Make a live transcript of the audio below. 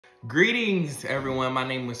Greetings, everyone. My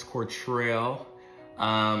name is Cortrell,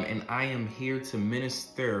 and I am here to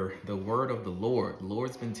minister the word of the Lord. The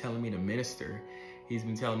Lord's been telling me to minister. He's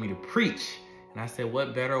been telling me to preach. And I said,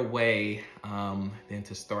 what better way than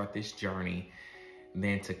to start this journey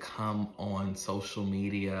than to come on social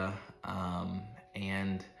media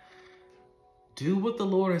and do what the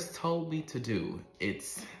Lord has told me to do.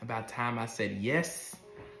 It's about time I said yes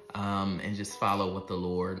and just follow what the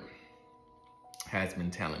Lord has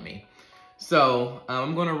been telling me. So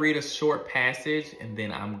I'm going to read a short passage and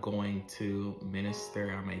then I'm going to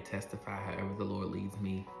minister. I may testify however the Lord leads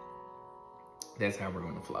me. That's how we're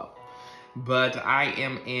going to flow. But I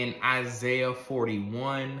am in Isaiah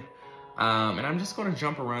 41 and I'm just going to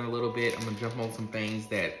jump around a little bit. I'm going to jump on some things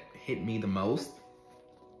that hit me the most.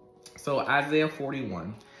 So Isaiah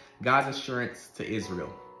 41, God's assurance to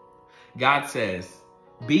Israel. God says,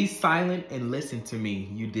 "Be silent and listen to me,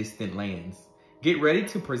 you distant lands. Get ready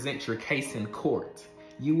to present your case in court.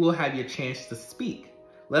 You will have your chance to speak.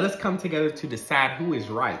 Let us come together to decide who is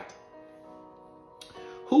right.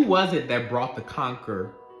 Who was it that brought the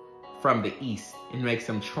conqueror from the east and makes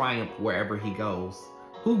him triumph wherever he goes?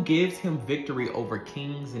 Who gives him victory over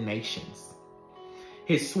kings and nations?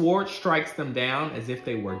 His sword strikes them down as if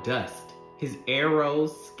they were dust. His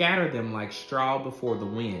arrows scatter them like straw before the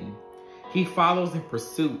wind. He follows in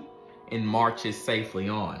pursuit and marches safely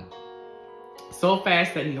on, so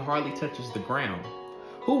fast that he hardly touches the ground.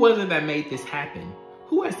 Who was it that made this happen?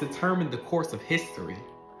 Who has determined the course of history?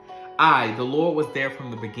 I, the Lord, was there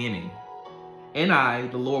from the beginning, and I,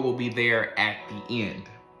 the Lord, will be there at the end."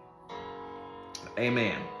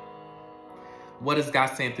 Amen. What is God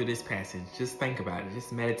saying through this passage? Just think about it.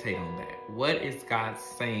 Just meditate on that. What is God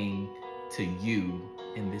saying to you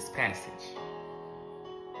in this passage?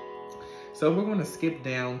 So we're going to skip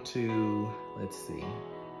down to, let's see.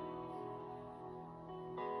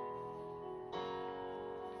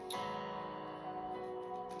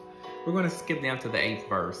 We're going to skip down to the 8th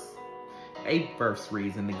verse. 8th verse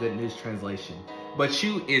reads in the Good News Translation, "But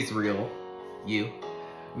you, Israel, you,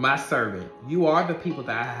 my servant, you are the people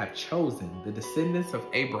that I have chosen, the descendants of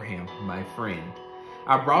Abraham, my friend.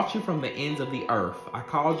 I brought you from the ends of the earth. I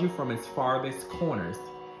called you from its farthest corners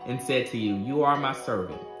and said to you, you are my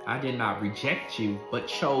servant. I did not reject you, but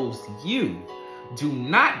chose you. Do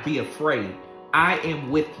not be afraid. I am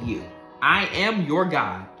with you. I am your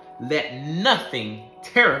God. Let nothing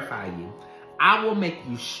terrify you. I will make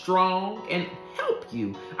you strong and help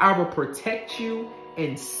you. I will protect you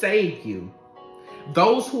and save you.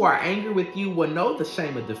 Those who are angry with you will know the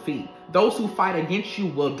shame of defeat. Those who fight against you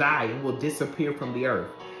will die and will disappear from the earth.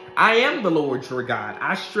 I am the Lord your God.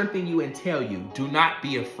 I strengthen you and tell you, do not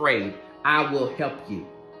be afraid. I will help you."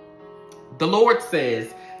 The Lord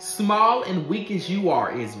says, "Small and weak as you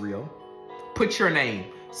are, Israel." Put your name.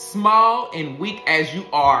 Small and weak as you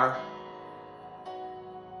are,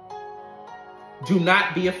 do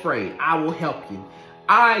not be afraid. I will help you.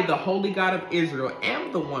 I, the Holy God of Israel,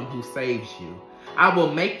 am the one who saves you. I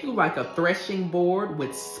will make you like a threshing board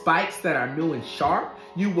with spikes that are new and sharp.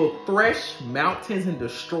 You will thresh mountains and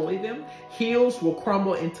destroy them. Hills will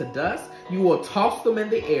crumble into dust. You will toss them in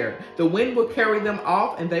the air. The wind will carry them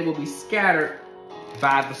off and they will be scattered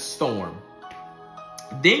by the storm.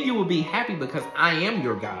 Then you will be happy because I am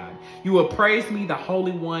your God. You will praise me, the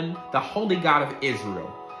Holy One, the Holy God of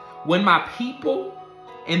Israel. When my people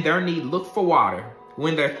in their need look for water,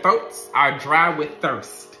 when their throats are dry with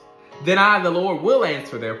thirst, then I, the Lord, will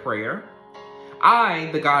answer their prayer. I,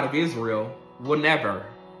 the God of Israel, will never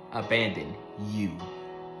abandon you.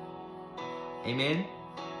 Amen.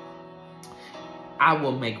 I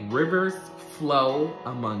will make rivers flow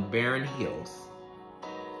among barren hills,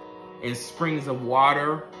 and springs of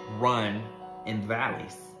water run in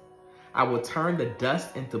valleys. I will turn the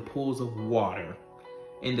dust into pools of water,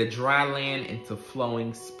 and the dry land into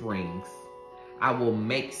flowing springs. I will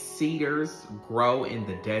make cedars grow in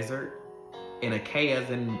the desert, and acacias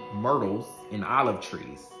and myrtles and olive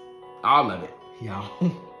trees. All of it, y'all.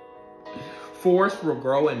 Forests will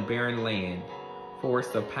grow in barren land,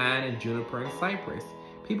 forests of pine and juniper and cypress.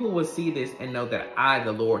 People will see this and know that I,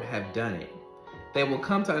 the Lord, have done it. They will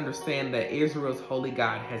come to understand that Israel's holy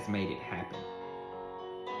God has made it happen.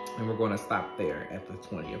 And we're going to stop there at the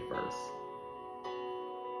 20th verse.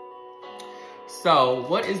 So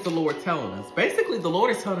what is the Lord telling us? Basically, the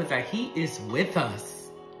Lord is telling us that he is with us.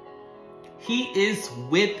 He is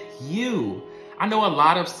with you. I know a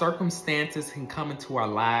lot of circumstances can come into our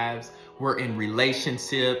lives. We're in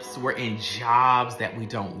relationships. We're in jobs that we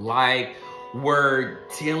don't like. We're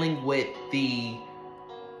dealing with the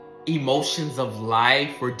emotions of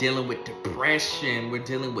life. We're dealing with depression. We're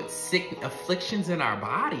dealing with afflictions in our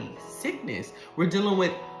body, sickness. We're dealing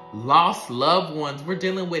with lost loved ones. We're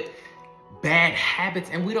dealing with bad habits,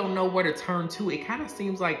 and we don't know where to turn to. It kind of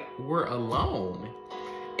seems like we're alone.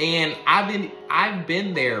 And I've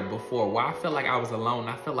been there before where I felt like I was alone.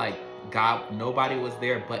 I felt like nobody was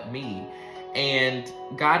there but me. And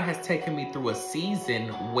God has taken me through a season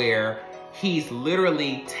where He's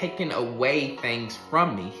literally taken away things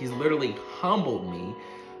from me. He's literally humbled me.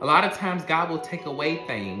 A lot of times God will take away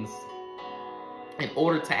things in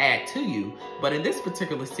order to add to you. But in this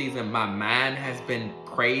particular season, my mind has been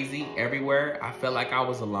crazy everywhere. I felt like I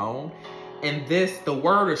was alone. And the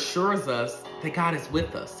word assures us that God is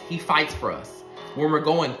with us. He fights for us. When we're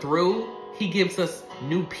going through, He gives us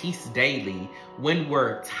new peace daily. When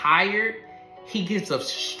we're tired, He gives us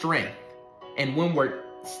strength. And when we're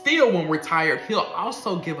tired, He'll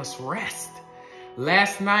also give us rest.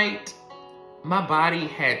 Last night, my body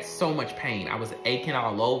had so much pain. I was aching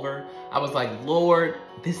all over. I was like, Lord,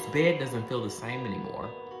 this bed doesn't feel the same anymore.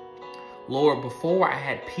 Lord, before I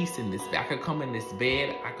had peace in this bed. I could come in this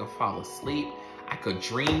bed, I could fall asleep, I could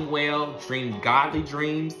dream well, dream godly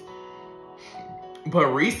dreams. But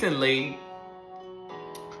recently,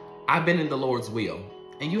 I've been in the Lord's will.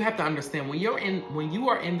 And you have to understand, when you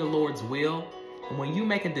are in the Lord's will, and when you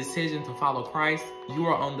make a decision to follow Christ, you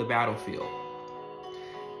are on the battlefield.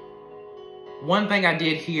 One thing I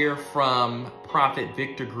did hear from Prophet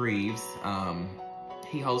Victor Greaves,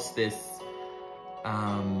 he hosts this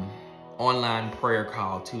online prayer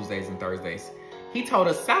call Tuesdays and Thursdays. He told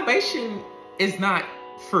us salvation is not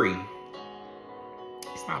free.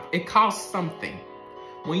 It's not. It costs something.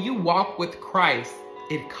 When you walk with Christ,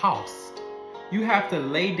 it costs. You have to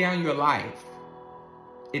lay down your life.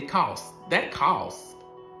 It costs. That costs.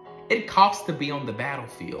 It costs to be on the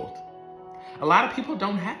battlefield. A lot of people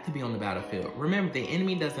don't have to be on the battlefield. Remember, the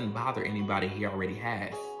enemy doesn't bother anybody he already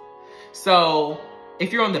has. So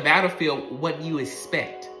if you're on the battlefield, what do you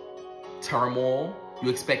expect? Turmoil. You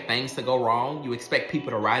expect things to go wrong. You expect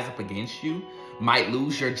people to rise up against you. Might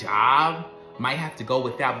lose your job. Might have to go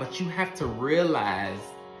without. But you have to realize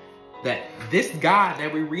that this God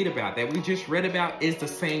that we read about, that we just read about, is the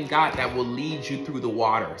same God that will lead you through the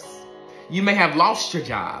waters. You may have lost your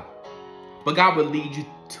job, but God will lead you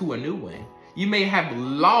to a new one. You may have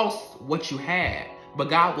lost what you had, but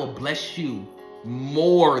God will bless you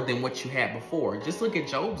more than what you had before. Just look at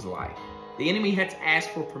Job's life. The enemy had to ask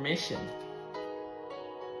for permission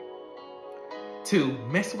to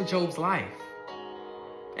mess with Job's life.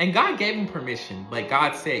 And God gave him permission, but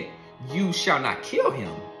God said, you shall not kill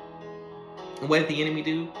him. And what did the enemy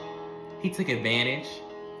do? He took advantage.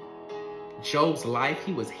 Job's life,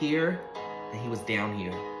 he was here and he was down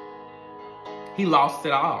here. He lost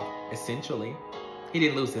it all, essentially. He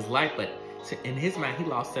didn't lose his life, but in his mind, he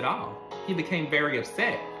lost it all. He became very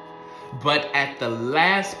upset. But at the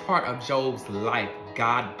last part of Job's life,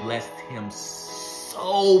 God blessed him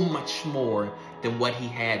so much more than what he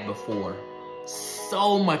had before.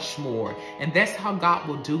 So much more. And that's how God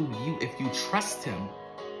will do you if you trust him.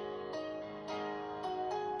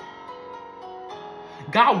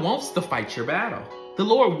 God wants to fight your battle. The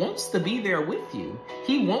Lord wants to be there with you.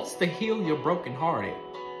 He wants to heal your broken heart.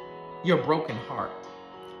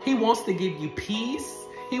 He wants to give you peace.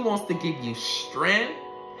 He wants to give you strength.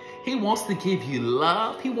 He wants to give you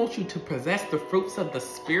love. He wants you to possess the fruits of the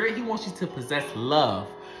Spirit. He wants you to possess love,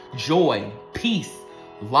 joy, peace,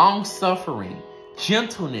 long-suffering,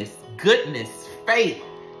 gentleness, goodness, faith,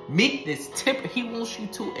 meekness, temper. He wants you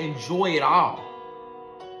to enjoy it all.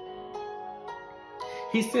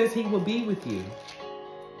 He says he will be with you.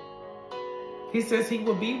 He says he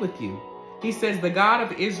will be with you. He says the God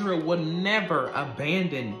of Israel will never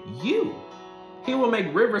abandon you. He will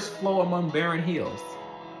make rivers flow among barren hills.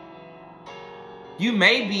 You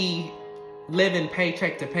may be living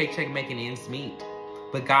paycheck to paycheck, making ends meet,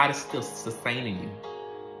 but God is still sustaining you.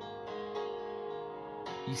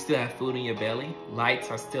 You still have food in your belly.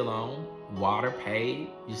 Lights are still on. Water paid.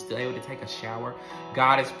 You're still able to take a shower.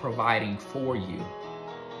 God is providing for you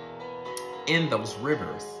in those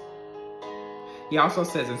rivers. He also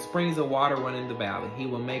says, and springs of water run in the valley. He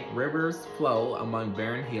will make rivers flow among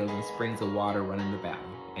barren hills and springs of water run in the valley.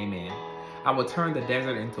 Amen. I will turn the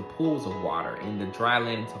desert into pools of water and the dry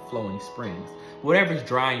land into flowing springs. Whatever's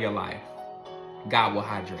dry in your life, God will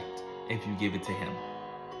hydrate if you give it to him.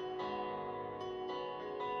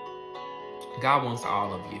 God wants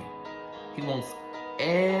all of you. He wants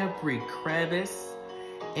every crevice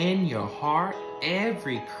in your heart,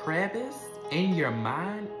 every crevice in your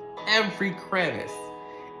mind, every crevice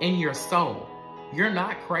in your soul. You're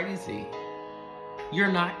not crazy.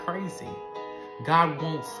 You're not crazy. God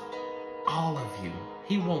wants all of you.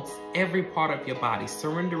 He wants every part of your body.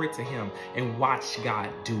 Surrender it to him and watch God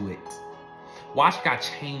do it. Watch God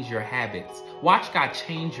change your habits. Watch God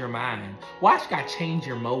change your mind. Watch God change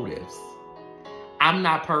your motives. I'm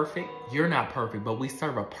not perfect. You're not perfect, but we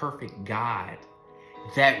serve a perfect God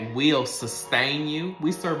that will sustain you.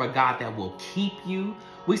 We serve a God that will keep you.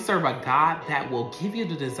 We serve a God that will give you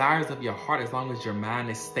the desires of your heart as long as your mind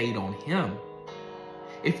is stayed on him.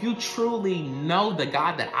 If you truly know the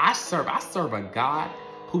God that I serve a God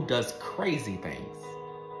who does crazy things.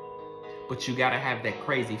 But you got to have that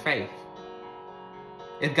crazy faith.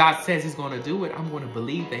 If God says he's going to do it, I'm going to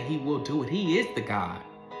believe that he will do it. He is the God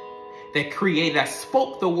that created, that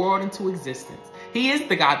spoke the world into existence. He is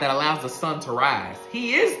the God that allows the sun to rise.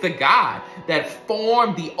 He is the God that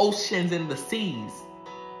formed the oceans and the seas.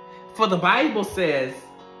 For the Bible says,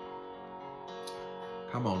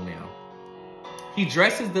 come on now, he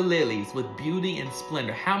dresses the lilies with beauty and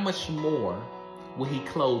splendor. How much more will he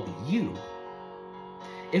clothe you?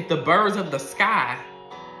 If the birds of the sky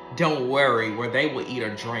don't worry where they will eat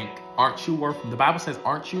or drink, aren't you worth, the Bible says,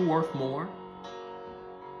 aren't you worth more?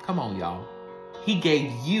 Come on, y'all. He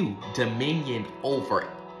gave you dominion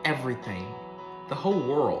over everything, the whole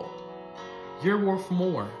world. You're worth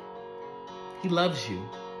more. He loves you.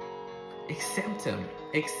 Accept him.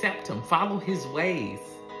 Accept him. Follow his ways.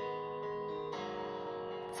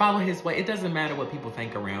 Follow his way. It doesn't matter what people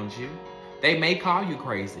think around you. They may call you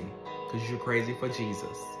crazy because you're crazy for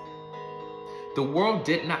Jesus. The world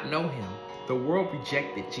did not know him. The world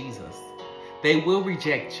rejected Jesus. They will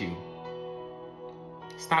reject you.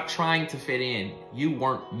 Stop trying to fit in. You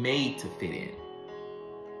weren't made to fit in.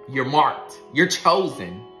 You're marked. You're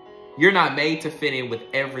chosen. You're not made to fit in with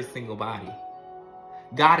every single body.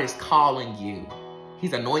 God is calling you.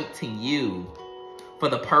 He's anointing you for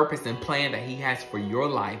the purpose and plan that he has for your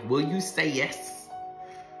life. Will you say yes?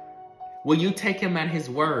 Will you take him at his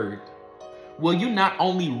word? Will you not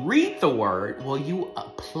only read the word, will you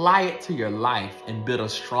apply it to your life and build a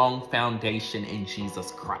strong foundation in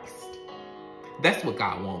Jesus Christ? That's what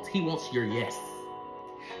God wants. He wants your yes.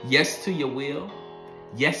 Yes to your will.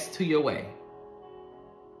 Yes to your way.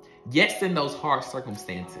 Yes in those hard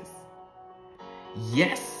circumstances.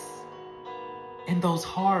 Yes in those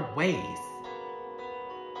hard ways.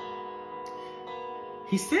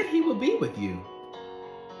 He said he would be with you.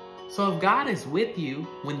 So if God is with you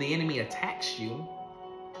when the enemy attacks you,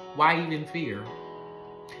 why even fear?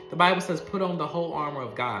 The Bible says put on the whole armor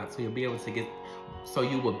of God so you'll be able to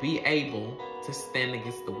you will be able to stand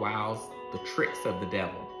against the wiles, the tricks of the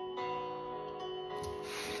devil.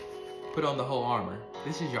 Put on the whole armor.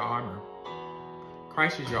 This is your armor.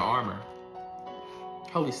 Christ is your armor.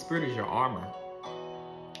 Holy Spirit is your armor.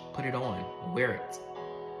 Put it on. Wear it.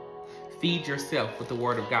 Feed yourself with the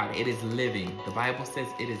word of God. It is living. The Bible says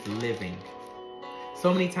it is living.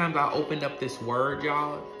 So many times I opened up this word,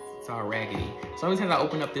 y'all. It's all raggedy. So many times I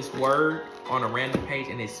opened up this word on a random page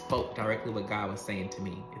and it spoke directly what God was saying to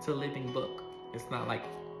me. It's a living book. It's not like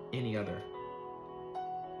any other.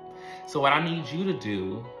 So what I need you to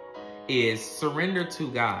do is surrender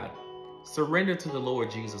to God. Surrender to the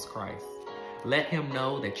Lord Jesus Christ. Let him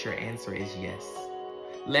know that your answer is yes.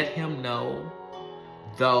 Let him know,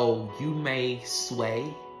 though you may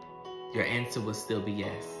sway, your answer will still be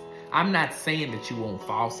yes. I'm not saying that you won't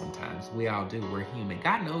fall sometimes. We all do. We're human.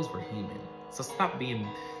 God knows we're human. So stop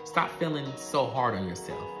feeling so hard on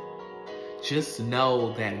yourself. Just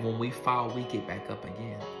know that when we fall, we get back up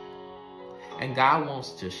again. And God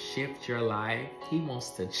wants to shift your life. He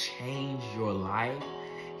wants to change your life.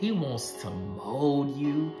 He wants to mold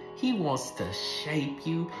you. He wants to shape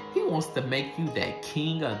you. He wants to make you that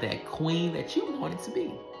king or that queen that you wanted to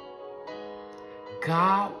be.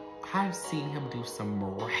 God, I've seen him do some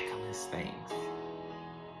miraculous things.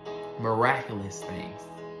 Miraculous things.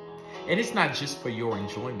 And it's not just for your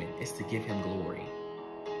enjoyment. It's to give him glory.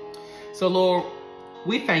 So, Lord,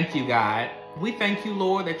 we thank you, God. We thank you,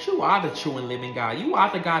 Lord, that you are the true and living God. You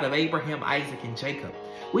are the God of Abraham, Isaac, and Jacob.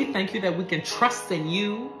 We thank you that we can trust in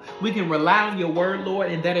you. We can rely on your word,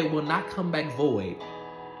 Lord, and that it will not come back void.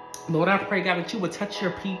 Lord, I pray, God, that you would touch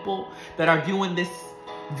your people that are viewing this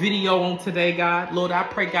video on today, God. Lord, I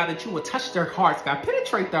pray, God, that you would touch their hearts, God.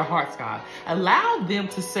 Penetrate their hearts, God. Allow them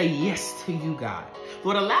to say yes to you, God.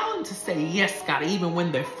 Lord, allow them to say yes, God, even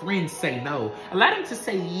when their friends say no. Allow them to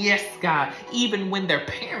say yes, God, even when their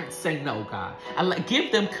parents say no, God. Give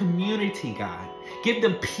them community, God. Give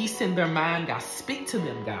them peace in their mind, God. Speak to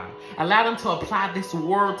them, God. Allow them to apply this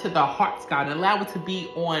word to their hearts, God. Allow it to be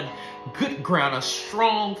on good ground, a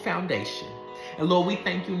strong foundation. And Lord, we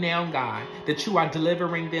thank you now, God, that you are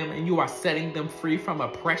delivering them and you are setting them free from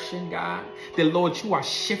oppression, God. That, Lord, you are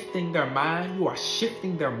shifting their mind. You are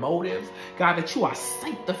shifting their motives. God, that you are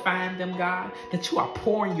sanctifying them, God. That you are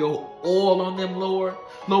pouring your oil on them, Lord.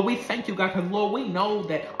 Lord, we thank you, God, because, Lord, we know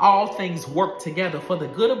that all things work together for the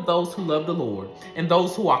good of those who love the Lord and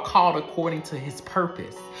those who are called according to his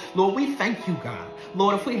purpose. Lord, we thank you, God.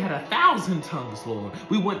 Lord, if we had 1,000 tongues, Lord,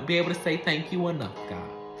 we wouldn't be able to say thank you enough, God.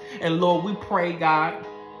 And Lord, we pray, God,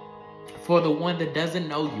 for the one that doesn't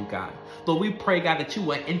know you, God. Lord, we pray, God, that you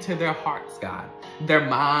will enter their hearts, God, their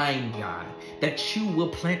mind, God, that you will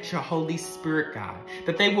plant your Holy Spirit, God,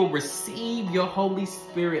 that they will receive your Holy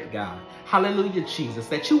Spirit, God. Hallelujah, Jesus,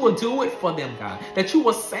 that you will do it for them, God, that you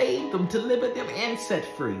will save them, deliver them, and set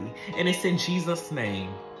free. And it's in Jesus'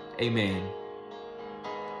 name, amen.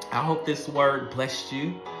 I hope this word blessed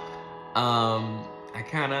you. I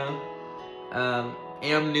kind of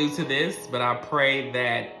am new to this, but I pray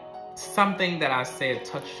that something that I said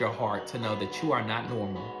touched your heart to know that you are not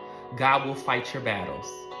normal. God will fight your battles.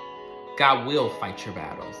 God will fight your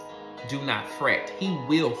battles. Do not fret. He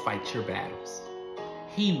will fight your battles.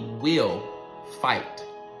 He will fight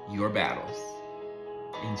your battles.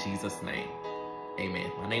 In Jesus' name,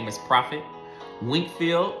 amen. My name is Prophet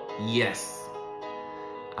Winkfield. Yes,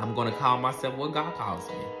 I'm going to call myself what God calls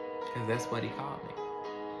me, because that's what he called me.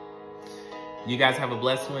 You guys have a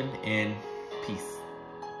blessed one, and peace.